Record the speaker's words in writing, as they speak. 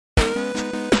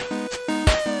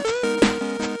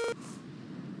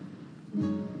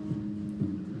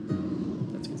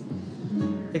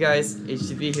guys,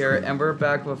 HTV here, and we're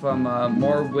back with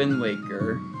more Wind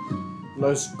Waker.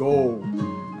 Let's go.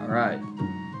 Alright,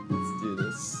 let's do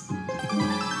this.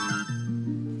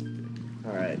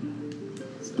 Alright.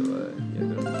 So,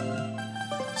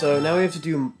 yeah, So now we have to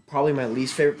do probably my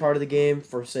least favorite part of the game,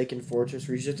 Forsaken Fortress,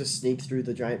 where you just have to sneak through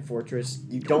the giant fortress.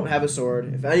 You don't have a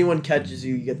sword. If anyone catches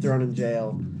you, you get thrown in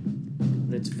jail.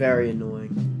 And it's very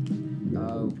annoying.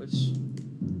 which...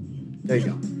 There you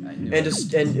go. And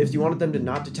if you wanted them to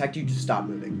not detect you, just stop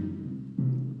moving.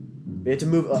 You have to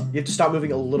move. You have to stop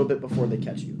moving a little bit before they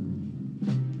catch you.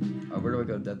 where do I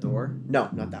go? That door? No,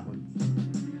 not that one.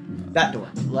 That door.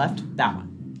 Left. That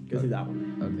one. Go through that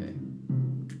one.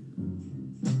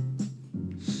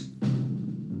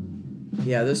 Okay.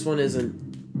 Yeah, this one isn't.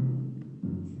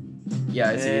 Yeah,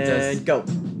 I see. It does. And go.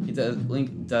 It does.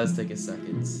 Link does take a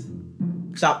second.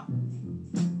 Stop.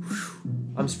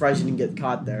 I'm surprised you didn't get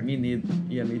caught there.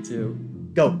 Yeah, me too.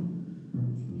 Go.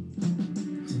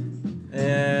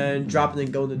 And drop and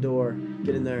then go in the door.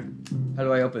 Get in there. How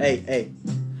do I open? Hey.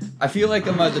 I feel like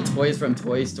I'm the toys from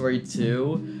Toy Story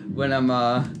 2 when I'm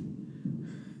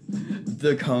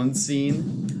the cone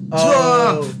scene.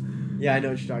 Oh. Drop! Yeah, I know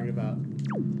what you're talking about.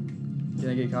 Can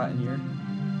I get caught in here?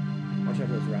 Watch out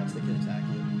for those rats. They can attack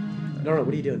you. No,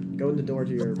 what are you doing? Go in the door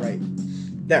to your right.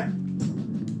 There.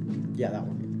 Yeah, that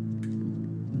one.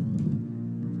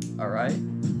 Alright.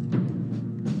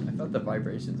 I felt the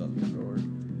vibrations on the controller.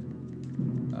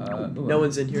 No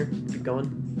one's in here. Keep going.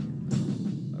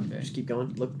 Okay. Just keep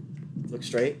going. Look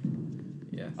straight.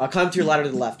 Yeah. Climb to your ladder to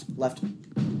the left. Left.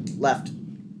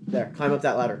 There. Climb up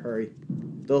that ladder. Hurry.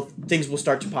 Those things will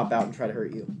start to pop out and try to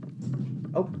hurt you.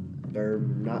 Oh, they're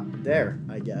not there,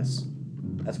 I guess.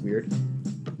 That's weird.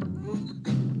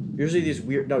 Usually these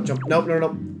weird... No, jump. Nope,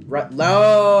 no. Right.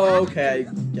 No. Okay.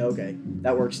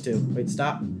 That works too. Wait,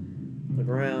 stop. Look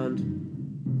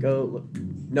around. Go. Look.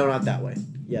 No, not that way.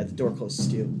 Yeah, the door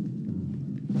closest to you.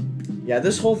 Yeah,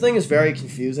 this whole thing is very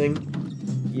confusing.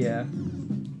 Yeah.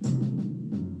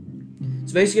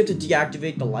 So basically you have to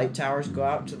deactivate the light towers, go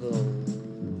out to the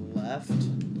left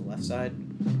side.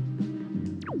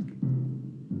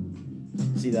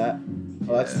 See that?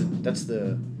 Oh, that's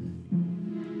the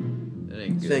That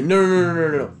ain't good. thing.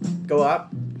 No. Go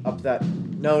up that.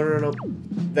 No.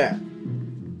 There.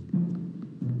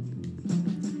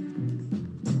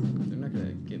 They're not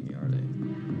gonna get me, are they?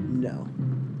 No.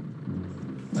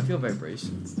 I feel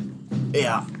vibrations.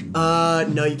 Yeah.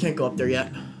 No, you can't go up there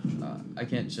yet. I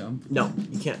can't jump. No,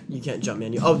 you can't. You can't jump,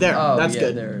 man. Oh, there. Oh, That's yeah,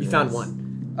 good. there it You found is.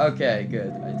 one. Okay,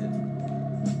 good. I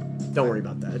did. Don't worry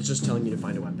about that. It's just telling you to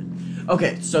find a weapon.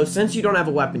 Okay, so since you don't have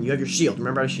a weapon, you have your shield.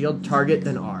 Remember how to shield? Target,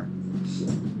 then R.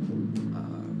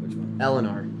 Which one? L and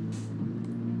R.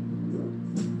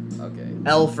 Okay.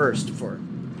 L first for...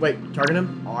 Wait, target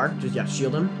him? R? Just, yeah,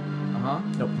 shield him. Uh-huh.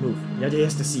 No, move. Yeah, he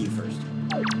has to see you first.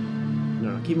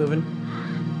 No, keep moving.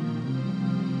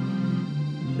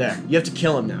 There. You have to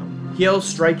kill him now. He'll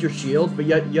strike your shield, but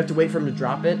you have to wait for him to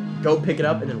drop it. Go pick it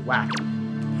up and then whack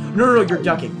him. No, you're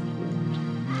ducking.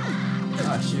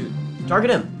 Ah, shoot.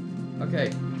 Target him.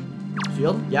 Okay.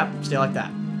 Shield? Yep, stay like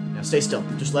that. Now stay still.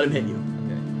 Just let him hit you.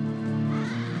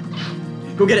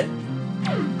 Okay. Go get it.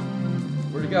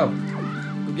 Where'd it go?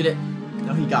 Go get it.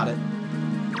 No, he got it.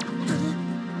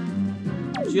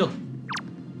 Shield.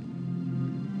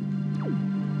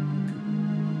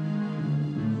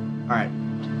 Alright.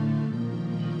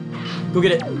 Go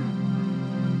get it.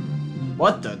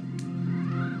 What the?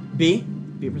 B?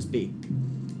 B, press B.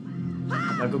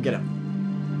 Now go get him.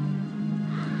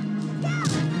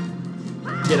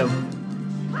 Get him.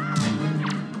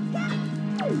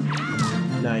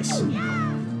 Nice.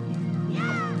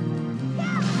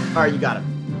 Alright, you got him.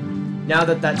 Now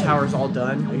that tower's all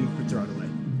done, you can throw it away.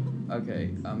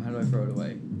 Okay, how do I throw it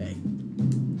away? Hey.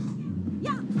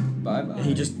 Bye-bye. And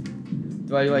he just...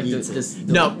 Do I, like, just...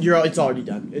 No, it's already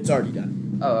done. It's already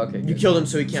done. Oh, okay. You killed him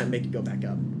so he can't make it go back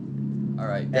up.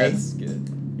 Alright, that's good.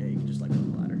 Yeah, you can just let go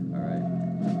of the ladder. Alright.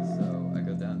 So, I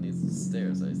go down these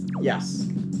stairs, I suppose. Yes.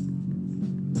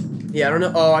 Yeah, I don't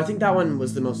know. Oh, I think that one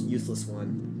was the most useless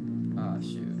one. Ah,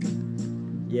 shoot.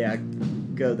 Yeah,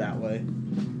 go that way.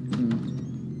 Hmm.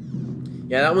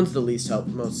 Yeah, that one's the least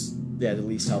helpful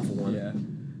one.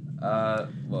 Yeah.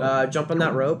 Well. Jump on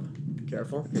that rope. Be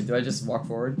careful. Okay, do I just walk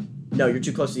forward? No, you're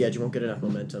too close to the edge. You won't get enough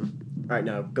momentum. Alright,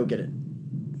 now, go get it.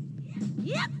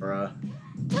 Yep. Bruh.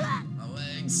 My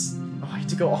legs. Oh, I have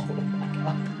to go all the way back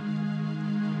up.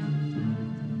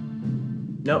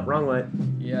 Nope, wrong way.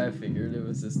 Yeah, I figured it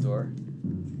was this door.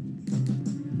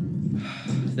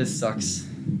 This sucks.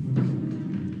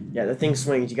 Yeah, the thing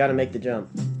swings. You gotta make the jump.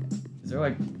 Is there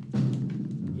like...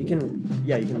 You can...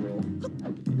 Yeah, you can roll.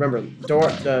 Remember,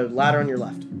 the ladder on your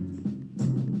left.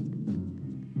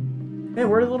 Man,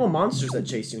 where are the little monsters that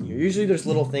chase you in here? Usually there's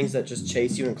little things that just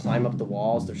chase you and climb up the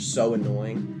walls. They're so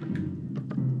annoying.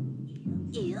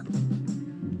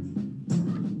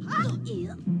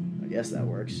 I guess that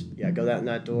works. Yeah, go in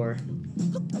that door.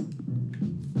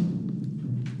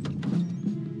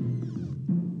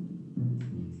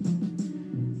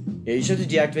 Yeah, you should have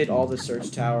to deactivate all the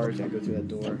search towers. Yeah, go through that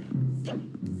door.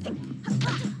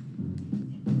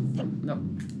 No,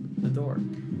 the door.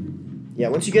 Yeah,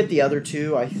 once you get the other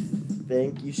two, I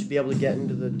think you should be able to get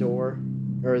into the door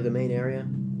or the main area.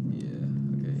 Yeah.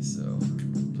 Okay. So.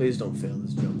 Please don't fail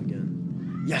this jump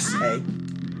again. Yes, A.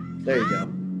 There you go.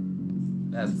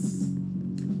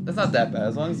 That's not that bad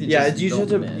as long as you Yeah, just you don't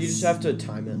just have miss. to you just have to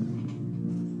time it.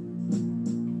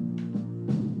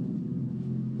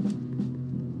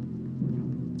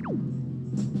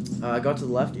 Go to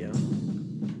the left, yeah.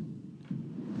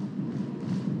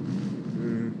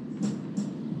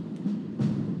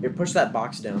 Here, push that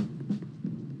box down.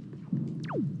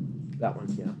 That one,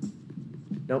 yeah.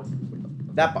 Nope.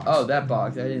 That box. Oh, that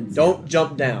box. I didn't. Don't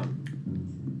jump down.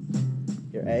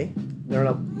 Here, A.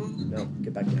 No. No,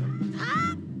 get back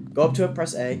down. Go up to it,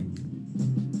 press A.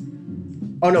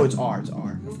 Oh no, it's R. It's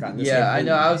R. I forgot. Yeah, I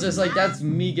know. I was just like, that's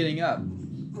me getting up.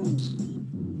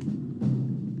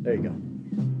 There you go.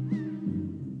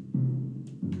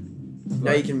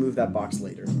 Now you can move that box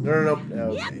later. No.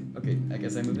 Okay. Okay, I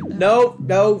guess I move it now.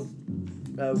 No.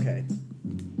 Okay.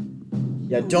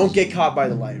 Yeah, don't get caught by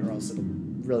the light or else it'll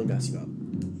really mess you up.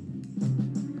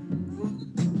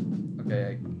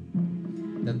 Okay.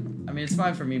 I mean, it's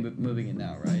fine for me moving it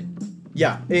now, right?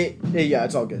 Yeah. Yeah,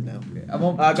 it's all good now. Okay. I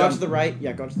won't. Go jump. to the right.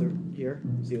 Yeah, go to the here.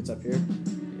 See what's up here.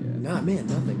 Yeah. Nah, man,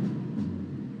 nothing.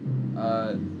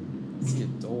 Let's see a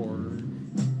door.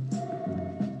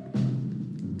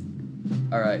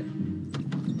 All right.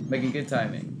 Making good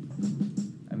timing.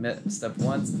 I met step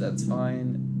once. That's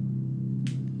fine.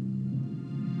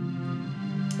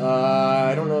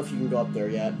 I don't know if you can go up there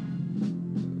yet.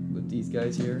 With these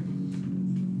guys here.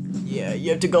 Yeah, you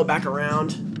have to go back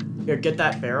around. Here, get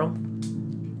that barrel.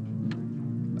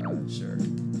 Sure.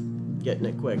 Getting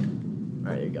it quick.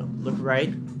 Alright, there you go. Look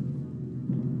right.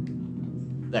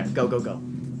 There, go.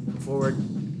 Forward.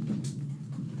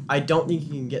 I don't think you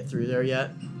can get through there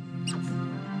yet.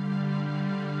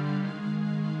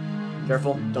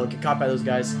 Careful, don't get caught by those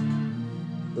guys.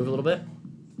 Move a little bit.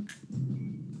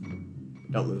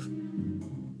 Don't move.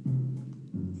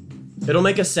 It'll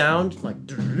make a sound like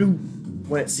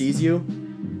when it sees you,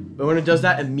 but when it does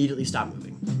that, immediately stop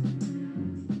moving.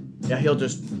 Yeah, he'll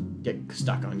just get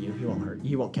stuck on you. He won't hurt.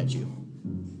 He won't catch you.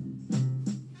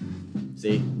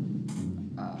 See?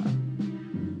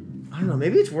 I don't know.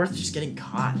 Maybe it's worth just getting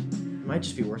caught. It might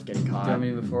just be worth getting caught. Do you want me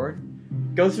to move forward?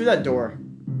 Go through that door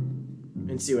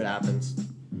and see what happens.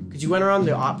 Because you went around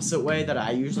the opposite way that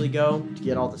I usually go to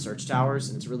get all the search towers,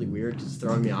 and it's really weird because it's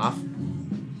throwing me off.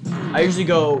 I usually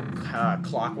go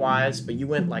clockwise, but you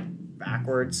went like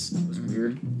backwards. It was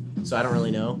weird. So I don't really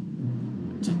know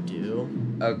what to do.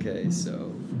 Okay,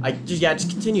 so. Just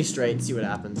continue straight and see what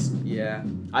happens. Yeah.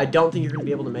 I don't think you're going to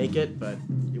be able to make it, but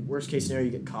worst case scenario,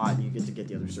 you get caught and you get to get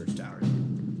the other search towers.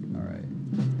 Alright.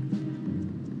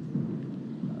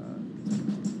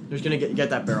 Who's going to get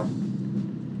that barrel?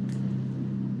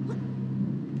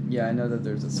 Yeah, I know that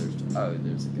there's a search. Oh,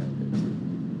 there's a guy there too.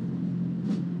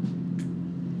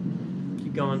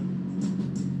 Keep going.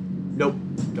 Nope.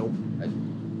 Nope. I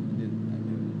knew it.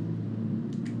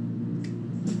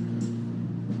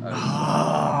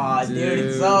 Ah, dude,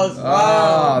 it's so slow.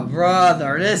 Oh,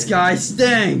 brother, this guy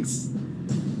stinks.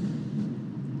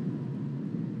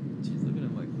 Jeez, look at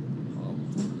him like hobble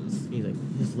towards. He's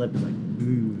like, his lip is like,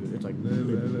 ooh. It's like, dude.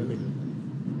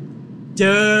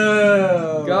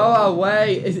 Go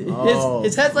away.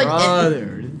 His head's like.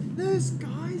 Brother, this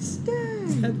guy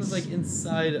stinks. His head was like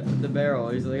inside the barrel.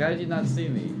 He's like, how did you not see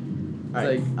me? All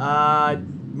right. Like,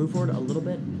 move forward a little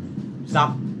bit.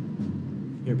 Stop.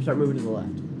 Here, start moving to the left.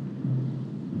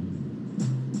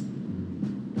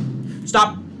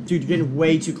 Stop, dude. You're getting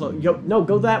way too close. No,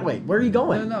 go that way. Where are you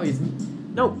going? no, he's.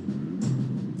 No.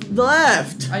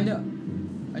 Left. I know.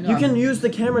 You can use the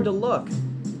camera to look.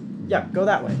 Yeah, go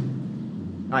that way.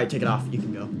 All right, take it off. You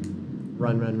can go.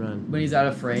 Run. When he's out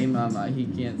of frame, he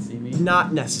can't see me.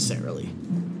 Not necessarily.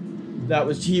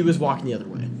 He was walking the other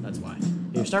way. That's why.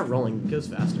 Here, start rolling. It goes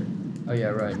faster. Oh yeah,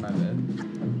 right. My bad.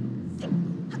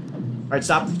 All right,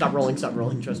 stop rolling.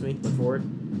 Trust me. Look forward.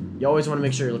 You always want to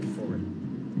make sure you're looking forward.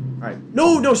 All right.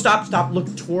 No, stop.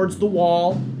 Look towards the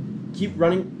wall. Keep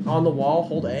running on the wall.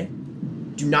 Hold A.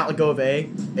 Do not let go of A.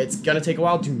 It's gonna take a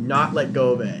while. Do not let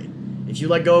go of A. If you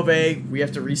let go of A, we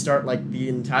have to restart like the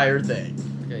entire thing.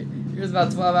 Okay, here's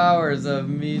about 12 hours of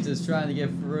me just trying to get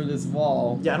through this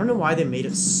wall. Yeah, I don't know why they made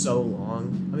it so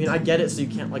long. I mean, I get it so you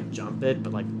can't like jump it,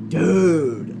 but like,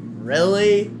 dude,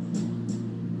 really?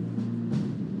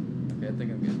 Okay, I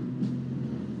think I'm good.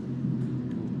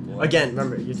 Ooh, boy. Again,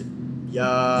 remember, you have to, yeah,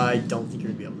 I don't think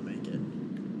you're gonna be able to make it.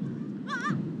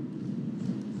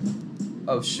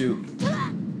 Oh shoot.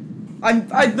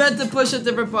 I meant to push a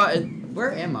different button.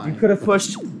 Where am I? You could have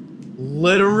pushed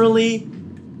literally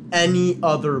any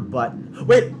other button.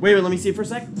 Wait, let me see it for a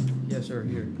sec. Yeah, sure,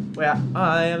 here. Wait,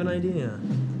 I have an idea.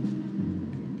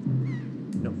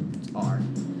 No, it's R.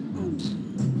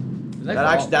 Did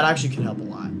I fall? That actually can help a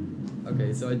lot.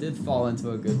 Okay, so I did fall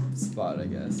into a good spot, I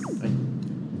guess.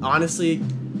 Honestly,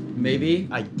 Maybe?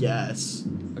 I guess.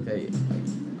 Okay, I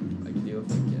can deal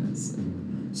with it, I guess.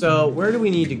 So, where do we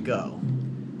need to go?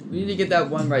 We need to get that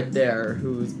one right there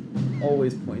who's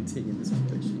always pointing in this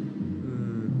direction.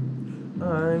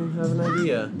 I have an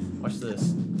idea. Watch this.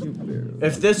 You barely.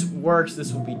 If this works,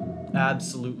 this will be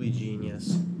absolutely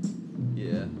genius.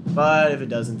 Yeah. But if it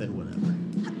doesn't, then whatever.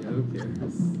 Yeah, who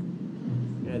cares?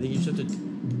 Yeah, I think you just have to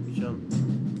jump.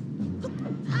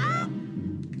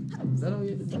 Is that all you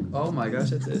have to do? Oh my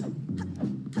gosh, that's it.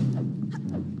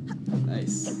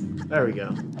 Nice. There we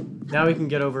go. Now we can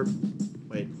get over...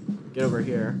 Wait. Get over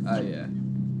here. Oh, yeah.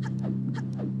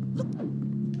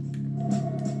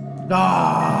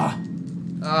 Ah!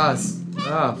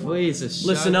 Please just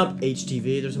Listen shut up,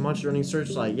 HTV. There's a monster running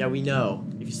searchlight. Yeah, we know.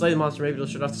 If you slay the monster, maybe it'll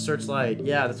shut off the searchlight.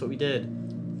 Yeah, that's what we did.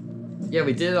 Yeah,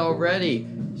 we did it already.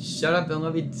 Shut up and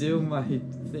let me do my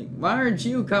thing. Why aren't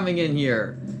you coming in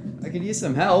here? I could use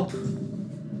some help.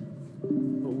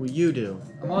 What will you do?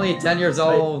 I'm only 10 years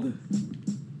old.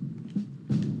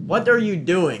 What are you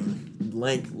doing,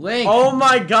 Link? Link! Oh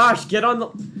my gosh, get on the...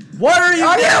 What are you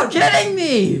Are doing? you kidding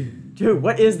me? Dude,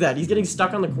 what is that? He's getting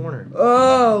stuck on the corner.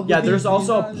 Oh! Yeah, there's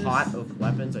also a please. pot of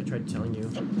weapons. I tried telling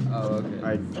you. Oh, okay.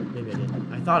 Alright, maybe I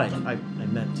didn't. I thought I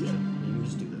meant to. You can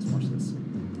just do this. Watch this.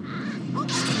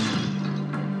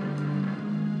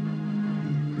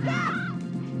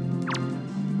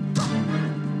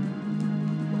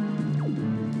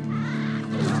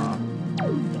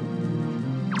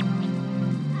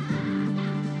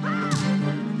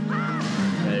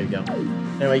 There you go.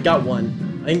 Anyway, you got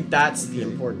one. I think that's the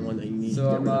important one that you need So to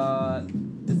get rid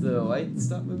of. is the light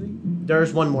stop moving?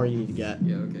 There's one more you need to get.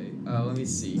 Yeah, okay. Let me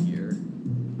see here.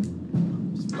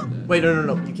 Just move that. Wait,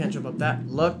 no. You can't jump up that.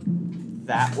 Look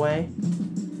that way.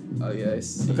 Oh, yeah, I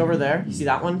see. Look over there. You see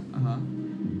that one? Uh-huh.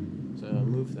 So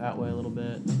move that way a little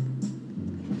bit.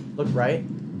 Look right.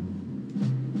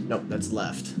 Nope, that's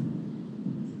left.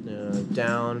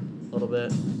 Down a little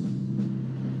bit.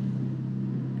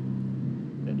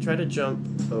 Yeah, try to jump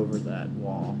over that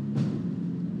wall.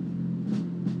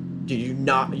 Dude, you're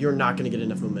not gonna get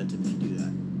enough momentum if you do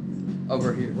that.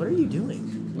 Over here. What are you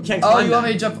doing? You can't Oh, climb you want that.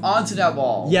 me to jump onto that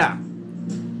wall? Yeah.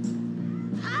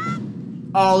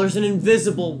 Oh, there's an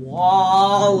invisible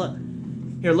wall.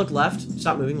 Here, look left.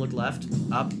 Stop moving. Look left.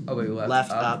 Up. Oh, wait, left.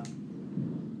 Left. Up.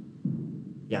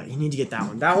 Yeah, you need to get that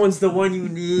one. That one's the one you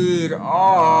need.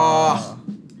 Oh.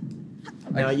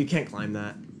 No, you can't climb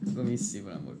that. Let me see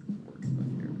what I'm working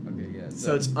with here. Okay, yeah.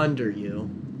 So it's under you.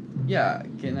 Yeah,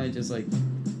 can I just, like...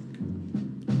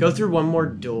 Go through one more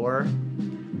door.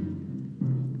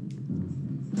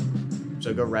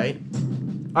 So go right.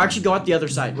 Or actually, go out the other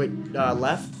side. Wait,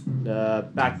 left.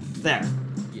 Back there.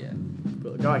 Yeah.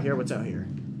 Go out here. What's out here?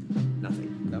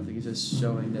 Nothing. Nothing. It's just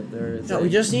showing that there is... No, we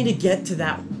just need to get to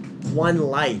that one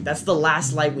light. That's the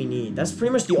last light we need. That's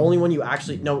pretty much the only one you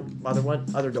actually... No, other one.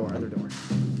 Other door.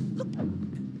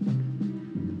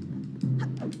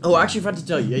 Oh, actually, I forgot to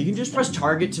tell you. You can just press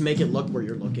target to make it look where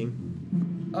you're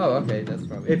looking. Oh, okay. That's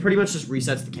probably... It pretty much just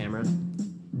resets the camera.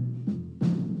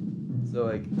 So,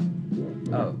 like...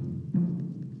 Oh.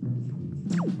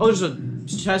 Oh, there's a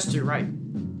chest to your right.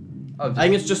 Oh, I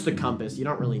think it's just the compass. You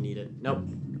don't really need it. Nope.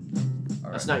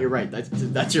 All That's right. not your right.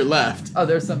 That's your left. Oh,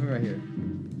 there's something right here.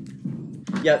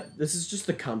 Yeah, this is just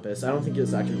the compass. I don't think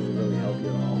it's actually going to really help you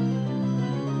at all.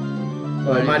 Oh,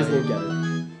 But I I might as didn't- well get it.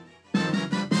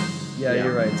 Yeah, Yeah.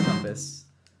 you're right. It's compass.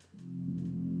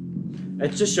 It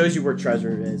just shows you where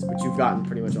treasure is, but you've gotten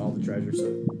pretty much all the treasure, so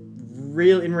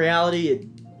in reality, it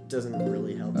doesn't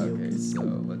really help you. Okay, so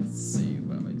let's see.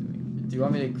 What am I doing? Do you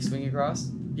want me to swing across?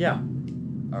 Yeah.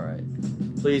 All right.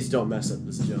 Please don't mess up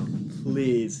this jump.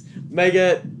 Please. Make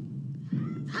it.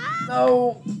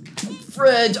 No!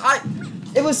 Fridge!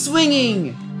 It was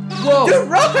swinging! Whoa! Dude,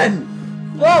 run!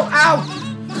 Whoa! Ow!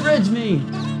 Fridge me!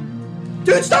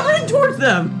 Dude, stop running towards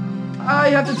them! I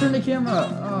have to turn the camera.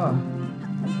 Oh.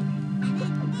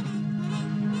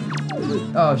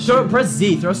 Oh, shoot. Press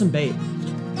Z. Throw some bait.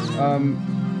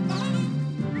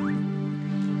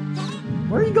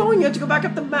 Where are you going? You have to go back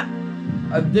up the map.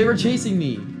 They were chasing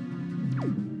me.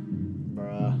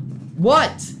 Bruh.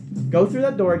 What? Go through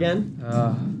that door again.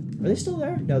 Uh, Are they still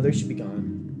there? No, they should be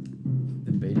gone.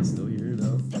 the bait is still here,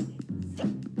 though.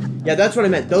 Yeah, that's what I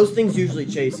meant. Those things usually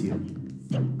chase you.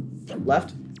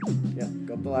 Left? Yeah,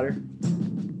 go up the ladder.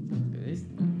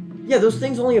 Yeah, those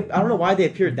things only... I don't know why they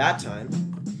appeared that time.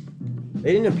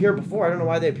 They didn't appear before. I don't know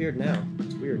why they appeared now.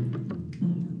 It's weird.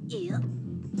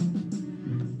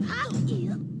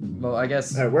 Well, I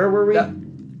guess... Alright, where were we?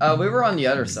 we were on the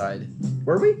other side.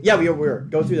 Were we? Yeah, we were.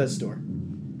 Go through that store.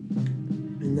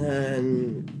 And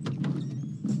then...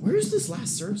 Where's this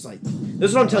last surge site? This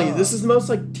is what I'm telling you. This is the most,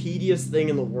 like, tedious thing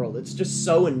in the world. It's just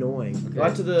so annoying. Okay. Go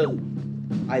out to the...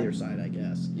 either side, I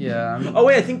guess. Yeah. Oh,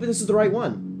 wait. I think this is the right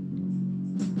one.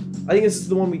 I think this is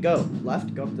the one we go.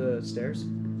 Left? Go up the stairs?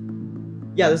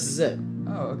 Yeah, this is it.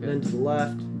 Oh, okay. Then to the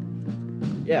left.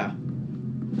 Yeah.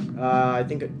 I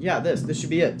think... Yeah, this. This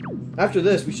should be it. After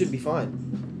this, we should be fine.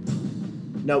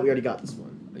 No, we already got this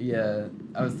one. Yeah,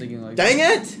 I was thinking like... Dang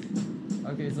it!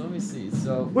 Okay, so let me see.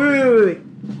 So... Wait.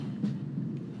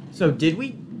 So, did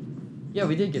we... Yeah,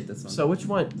 we did get this one. So, which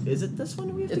one? Is it this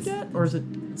one we have to get? Or is it...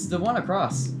 It's the one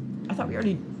across. I thought we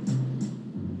already...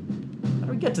 How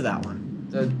do we get to that one?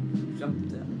 The jump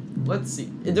down. Let's see.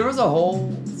 There was a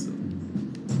hole. So...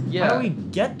 Yeah. How do we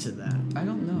get to that? I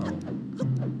don't know.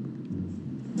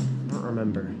 I don't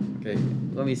remember. Okay,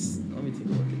 let me take a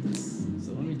look at this.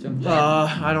 So let me jump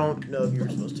down. I don't know if you were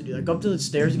supposed to do that. Go up to the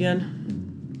stairs again.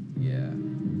 Yeah.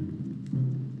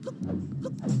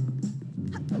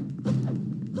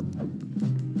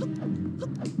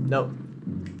 No.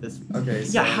 This. Okay.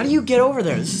 So Yeah, how do you get over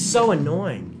there? This is so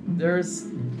annoying. There's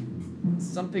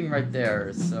something right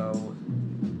there. So.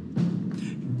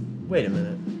 Wait a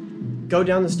minute. Go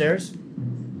down the stairs.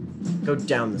 Go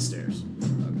down the stairs.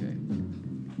 Okay.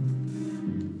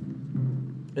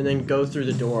 And then go through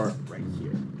the door right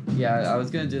here. Yeah, I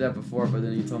was gonna do that before, but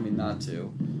then you told me not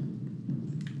to.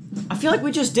 I feel like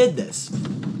we just did this.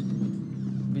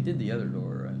 We did the other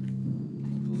door, I believe.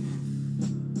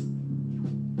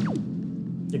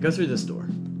 Yeah, go through this door.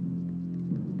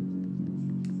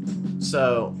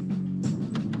 So,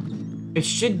 it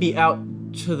should be out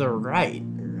to the right,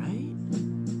 right?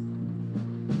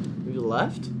 We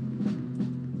left?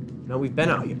 No, we've been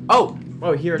out here. Oh,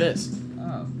 here it is.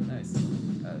 Oh, nice.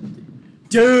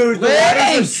 Dude, the Wait!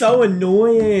 ladders are so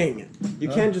annoying. You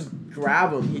can't just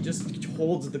grab him. He just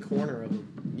holds the corner of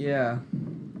him. Yeah.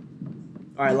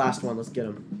 All right, last one. Let's get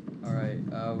him. All right.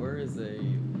 Where is a?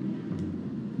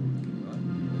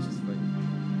 Let's just wait.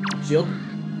 Shield.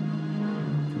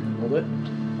 Hold it.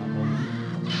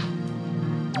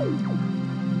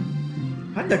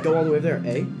 How did that go all the way there?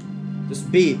 A? Just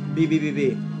B. B, B, B,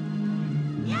 B.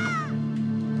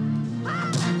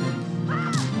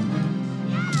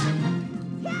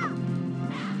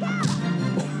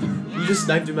 You just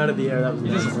sniped him out of the air. That was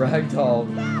You nice. just ragdolled.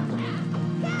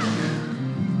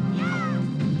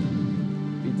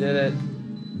 We did it.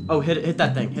 Oh, hit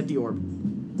that thing. Hit the orb.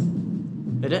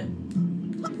 Hit it.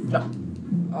 No.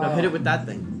 No, hit it with that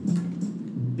thing.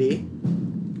 B.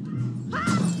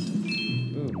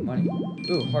 Ooh, money.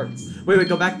 Ooh, hearts. Wait,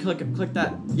 go back, click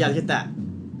that. Yeah, hit that.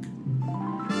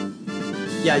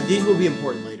 Yeah, these will be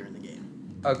important later in the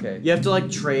game. Okay. You have to, like,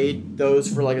 trade those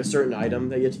for, like, a certain item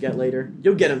that you have to get later.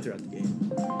 You'll get them throughout the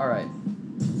game. Alright.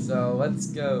 So, let's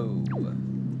go.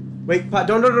 Wait,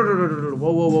 don't.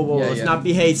 Whoa. Yeah, Let's yeah. not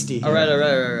be hasty here.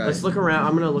 Alright. Let's look around.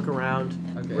 I'm gonna look around.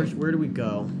 Okay. Where do we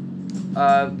go?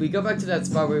 We go back to that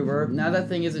spot where we were. Now that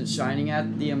thing isn't shining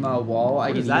at the wall, I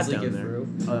What can is that easily down get there? through.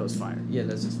 Oh, that was fire. Yeah,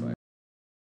 that's just fine.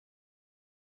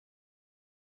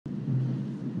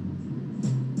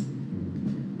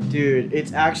 Dude,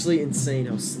 it's actually insane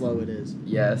how slow it is.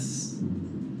 Yes.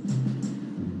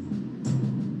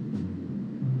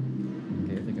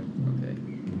 Okay, I think I'm okay.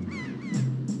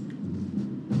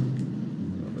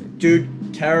 Oh, wait. Dude,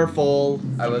 careful.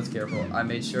 I was careful. I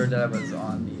made sure that I was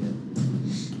on the.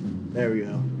 There we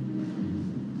go.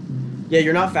 Yeah,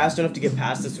 you're not fast enough to get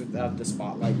past this without the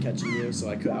spotlight catching you, so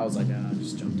I was like,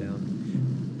 just jump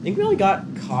down. I think we only got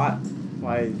caught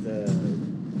by the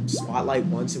spotlight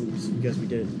once, and because we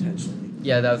did it intentionally.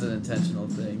 Yeah, that was an intentional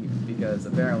thing because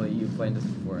apparently you played this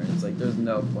before, and it's like there's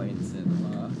no points in.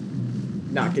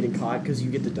 Not getting caught because you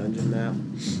get the dungeon map.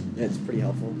 Yeah, it's pretty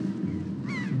helpful.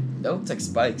 Oh, it's like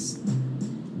spikes.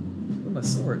 Ooh, my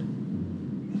sword.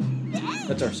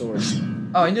 That's our sword.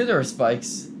 Oh, I knew there were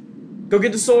spikes. Go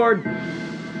get the sword.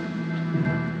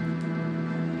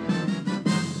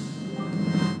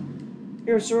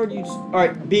 Here, sword, you just...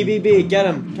 Alright, B, get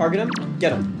him. Target him.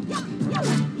 Get him.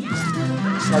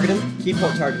 Target him. Keep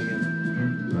targeting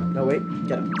him. No, wait.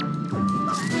 Get him.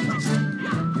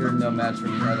 You're no match for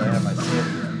me now that I have my sword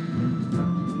again.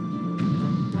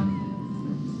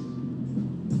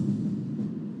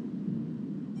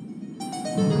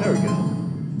 There we go.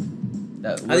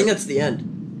 I think that's the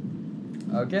end.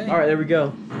 Okay. Alright, there we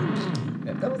go.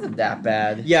 Yeah, that wasn't that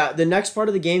bad. Yeah, the next part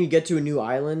of the game, you get to a new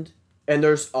island, and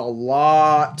there's a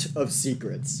lot of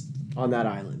secrets on that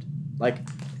island. Like,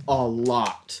 a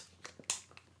lot.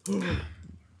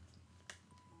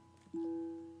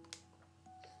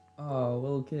 Oh,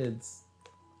 little kids.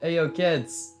 Hey, yo,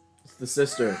 kids. It's the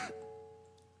sister.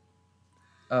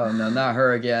 Oh, no, not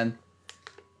her again.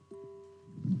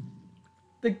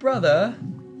 Big brother.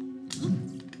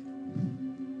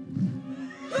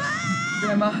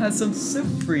 Grandma has some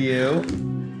soup for you.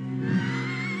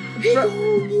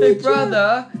 Big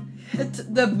brother, hit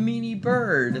the meanie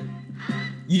bird.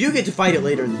 You do get to fight it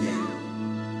later in the game.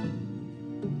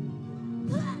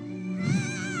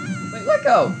 Wait, let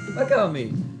go. Let go of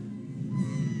me.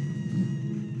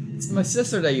 It's my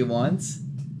sister that you want.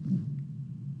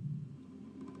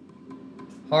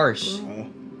 Harsh. Where's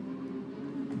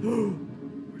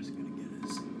it gonna get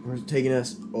us? Where's it taking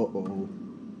us? Uh-oh.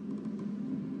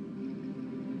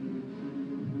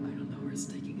 I don't know where it's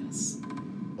taking us.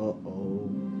 Uh-oh.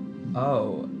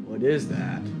 Oh. What is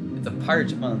that? It's a pirate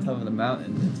ship on the top of the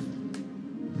mountain.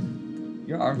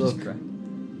 Your arm just cracked.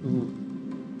 Ooh.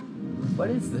 What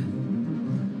is this?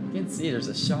 I can't see. There's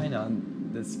a shine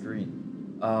on this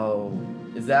screen. Oh.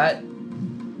 Is that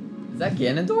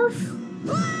Ganondorf?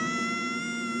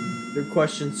 Your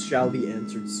questions shall be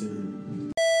answered soon.